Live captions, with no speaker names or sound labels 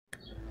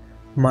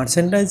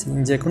Merchandising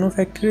যে কোনো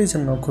ফ্যাক্টরির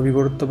জন্য খুবই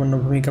গুরুত্বপূর্ণ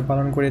ভূমিকা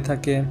পালন করে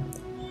থাকে।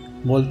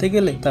 বলতে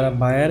গেলে তারা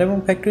বায়ার এবং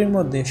ফ্যাক্টরির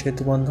মধ্যে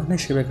সেতুবন্ধন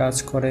হিসেবে কাজ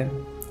করে।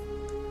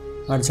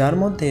 আর যার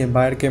মধ্যে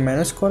বায়ারকে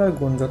ম্যানেজ করার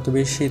গুণ যত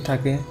বেশি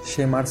থাকে,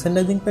 সে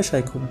মার্চেন্ডাইজিং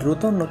পেশায় খুব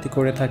দ্রুত উন্নতি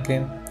করে থাকে।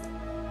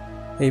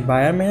 এই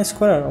বায়ার ম্যানেজ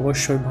করার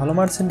অবশ্যই ভালো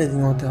মার্চেন্ডাইজিং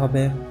হতে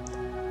হবে।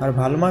 আর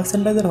ভালো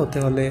মার্চেন্ডাইজার হতে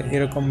হলে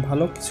এরকম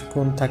ভালো কিছু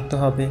গুণ থাকতে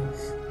হবে,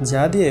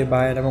 যা দিয়ে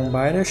বায়ার এবং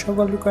বায়ারের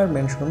সকল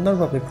রিকোয়ারমেন্ট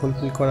সুন্দরভাবে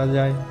ফুলফিল করা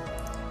যায়।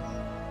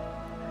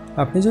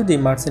 আপনি যদি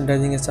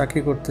মার্চেন্ডাইজিংয়ে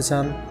চাকরি করতে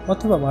চান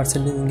অথবা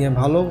মার্চেন্ডাইজিংয়ে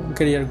ভালো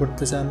ক্যারিয়ার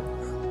করতে চান,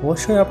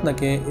 অবশ্যই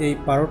আপনাকে এই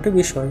 12টি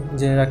বিষয়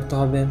জেনে রাখতে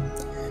হবে।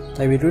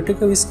 তাই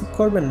ভিডিওটিকেও স্কিপ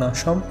করবেন না,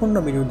 সম্পূর্ণ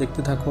ভিডিও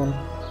দেখতে থাকুন।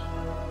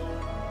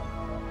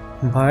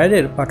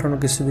 বায়ারের পাঠানো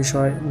কিছু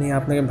বিষয় নিয়ে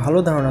আপনাকে ভালো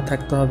ধারণা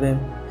থাকতে হবে।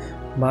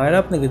 বায়ার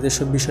আপনাকে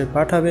যেসব বিষয়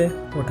পাঠাবে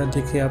ওটা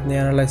দেখে আপনি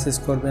অ্যানালাইসিস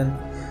করবেন।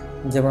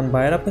 যেমন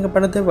বায়ার আপনাকে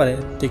পাঠাতে পারে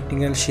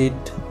technical sheet,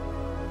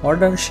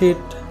 order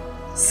sheet,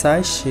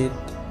 size sheet,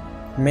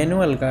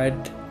 manual guide,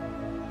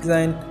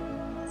 design,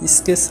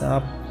 sketch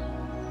up,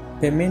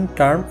 payment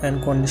term and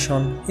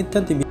condition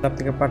ইত্যাদি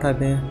আপনাকে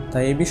পাঠাবে।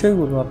 তাই এই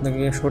বিষয়গুলো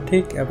আপনাকে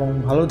সঠিক এবং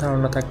ভালো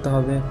ধারণা থাকতে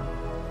হবে।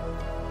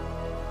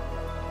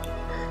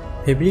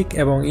 ফেব্রিক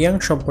এবং ইয়াং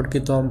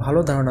সম্পর্কিত ভালো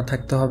ধারণা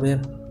থাকতে হবে।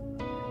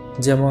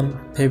 যেমন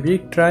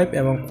ফেব্রিক টাইপ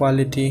এবং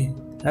কোয়ালিটি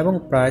এবং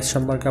প্রাইস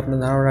সম্পর্কে আপনার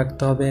ধারণা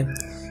রাখতে হবে।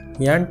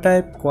 ইয়ার্ন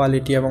টাইপ,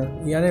 কোয়ালিটি এবং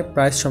ইয়ার্নের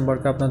প্রাইস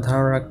সম্পর্কে আপনার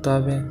ধারণা রাখতে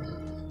হবে।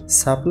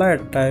 সাপ্লায়ার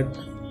টাইপ,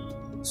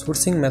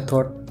 সোর্সিং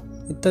মেথড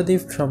ইত্যাদি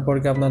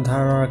সম্পর্কে আপনার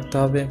ধারণা রাখতে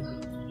হবে।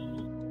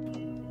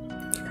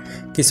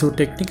 কিছু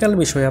টেকনিক্যাল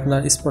বিষয়ে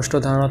আপনার স্পষ্ট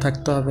ধারণা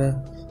থাকতে হবে,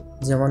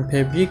 যেমন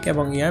ফেব্রিক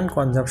এবং yarn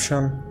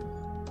consumption,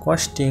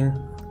 costing,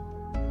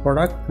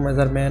 product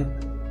measurement,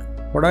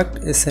 product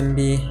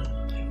assembly,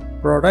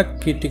 product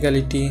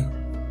criticality,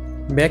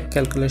 back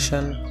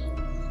calculation,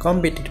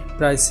 competitive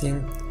pricing,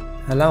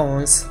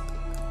 allowance,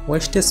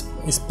 wastage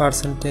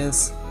percentage.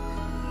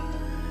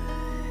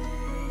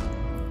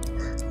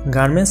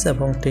 Garments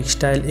এবং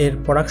টেক্সটাইল এর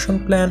প্রোডাকশন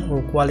প্ল্যান ও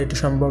কোয়ালিটি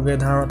সম্পর্কে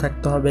ধারণা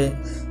থাকতে হবে,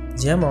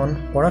 যেমন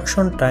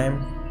production time,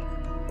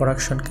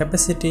 production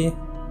capacity,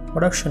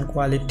 production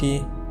quality,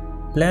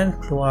 plan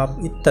flow up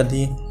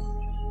ইত্যাদি।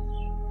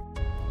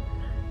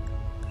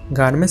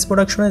 Garments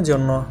প্রোডাকশনের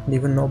জন্য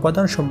বিভিন্ন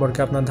উপাদান সম্পর্কে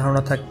আপনার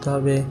ধারণা থাকতে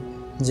হবে,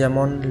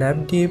 যেমন lab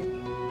deep,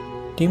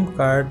 team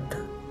card,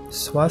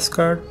 সোয়াস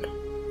card,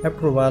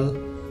 approval.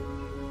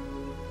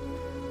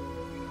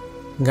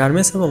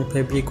 Garments এবং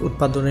ফেব্রিক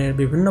উৎপাদনের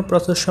বিভিন্ন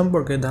প্রসেস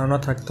সম্পর্কে ধারণা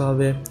থাকতে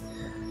হবে,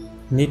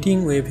 knitting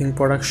waving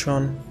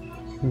production,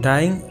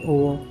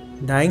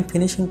 dyeing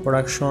finishing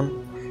production,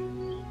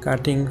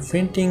 cutting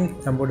printing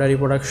embroidery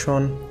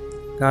production,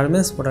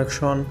 garments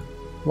production,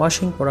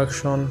 washing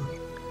production.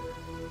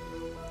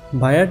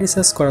 Buyer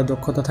research করার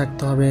দক্ষতা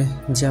থাকতে হবে,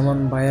 যেমন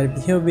buyer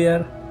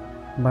behaviour,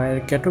 buyer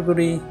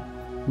category,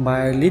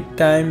 buyer lead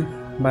time,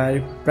 buyer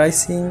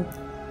pricing,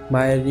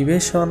 buyer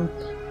revision,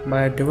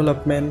 buyer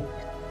development.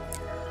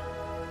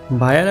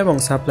 Buyer এবং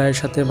সাপ্লাইয়ের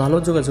সাথে ভালো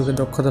যোগাযোগের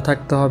দক্ষতা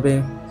থাকতে হবে,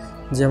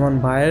 যেমন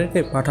বায়ারকে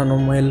পাঠানো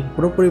মেল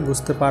পুরোপুরি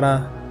বুঝতে পারা,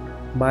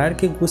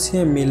 বায়ারকে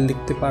গুছিয়ে মেল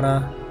লিখতে পারা,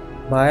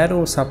 বায়ার ও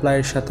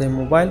সাপ্লাইয়ের সাথে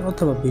মোবাইল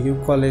অথবা ভিডিও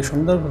কলে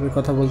সুন্দরভাবে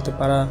কথা বলতে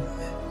পারা,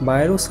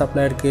 বায়ার ও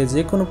সাপ্লায়ারকে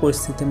যে কোনো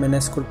পরিস্থিতি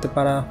ম্যানেজ করতে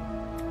পারা।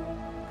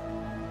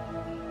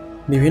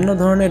 বিভিন্ন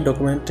ধরনের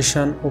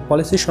ডকুমেন্টেশন ও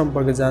পলিসি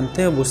সম্পর্কে জানতে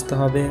ও বুঝতে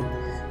হবে,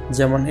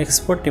 যেমন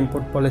export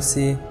import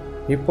policy,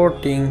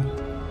 reporting,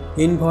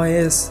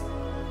 invoice,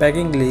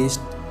 packing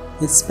list,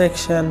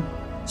 inspection,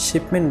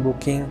 shipment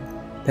booking,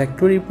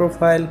 factory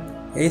profile,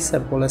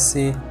 HR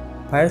policy,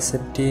 fire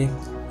safety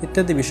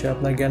ইত্যাদি বিষয়ে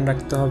আপনার জ্ঞান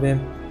রাখতে হবে।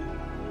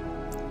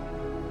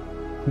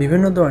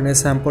 বিভিন্ন ধরনের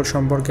স্যাম্পল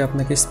সম্পর্কে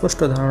আপনাকে স্পষ্ট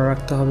ধারণা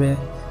রাখতে হবে,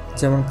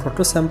 যেমন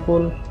photo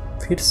sample,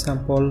 fit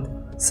sample,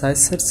 size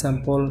set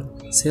sample,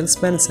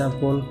 salesman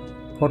sample,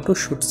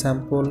 photoshoot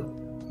sample,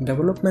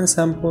 development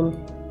sample,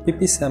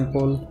 পিপি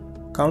sample,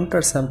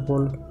 counter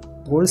sample,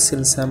 gold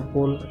seal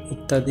sample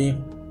ইত্যাদি।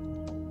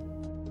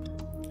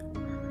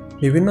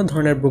 বিভিন্ন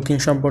ধরনের বুকিং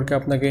সম্পর্কে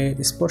আপনাকে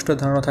স্পষ্ট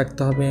ধারণা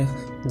থাকতে হবে,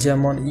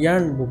 যেমন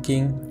yarn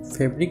booking,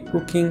 fabric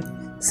booking,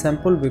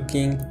 sample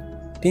booking,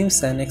 teams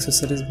and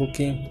accessories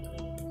booking.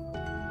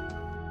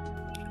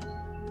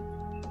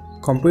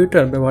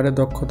 Computer ব্যবহারের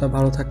দক্ষতা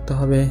ভালো থাকতে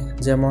হবে,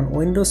 যেমন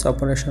Windows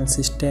operation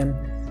system,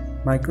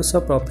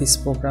 Microsoft office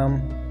programme,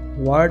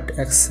 word,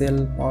 Excel,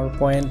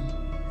 PowerPoint,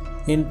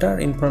 inter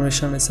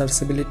information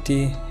রিসার্চেবিলিটি,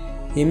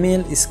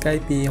 email,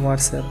 Skype,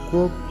 WhatsApp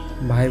group,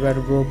 ভাইবার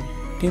গ্রুপ,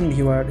 টিম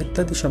ভিউয়ার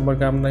ইত্যাদি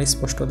সম্পর্কে আপনার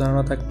স্পষ্ট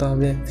ধারণা থাকতে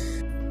হবে।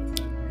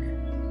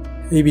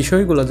 এই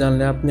বিষয়গুলো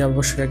জানলে আপনি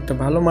অবশ্যই একটা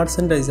ভালো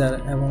মার্চেন্ডাইজার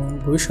এবং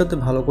ভবিষ্যতে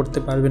ভালো করতে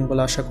পারবেন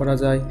বলে আশা করা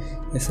যায়।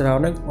 এছাড়া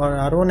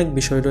আরও অনেক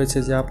বিষয় রয়েছে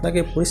যা আপনাকে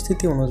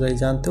পরিস্থিতি অনুযায়ী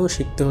জানতেও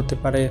শিখতে হতে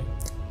পারে।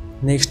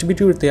 নেক্সট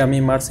ভিডিওতে আমি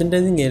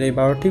মার্চেন্ডাইজিংয়ের এই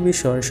 12টি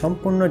বিষয়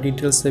সম্পূর্ণ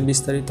ডিটেলসে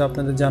বিস্তারিত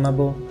আপনাদের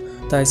জানাবো।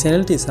 তাই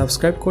চ্যানেলটি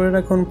সাবস্ক্রাইব করে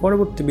রাখুন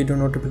পরবর্তী ভিডিও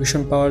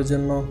নোটিফিকেশন পাওয়ার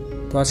জন্য।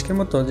 তো আজকের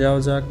মতো যাওয়া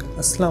যাক।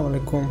 আসসালামু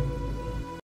আলাইকুম।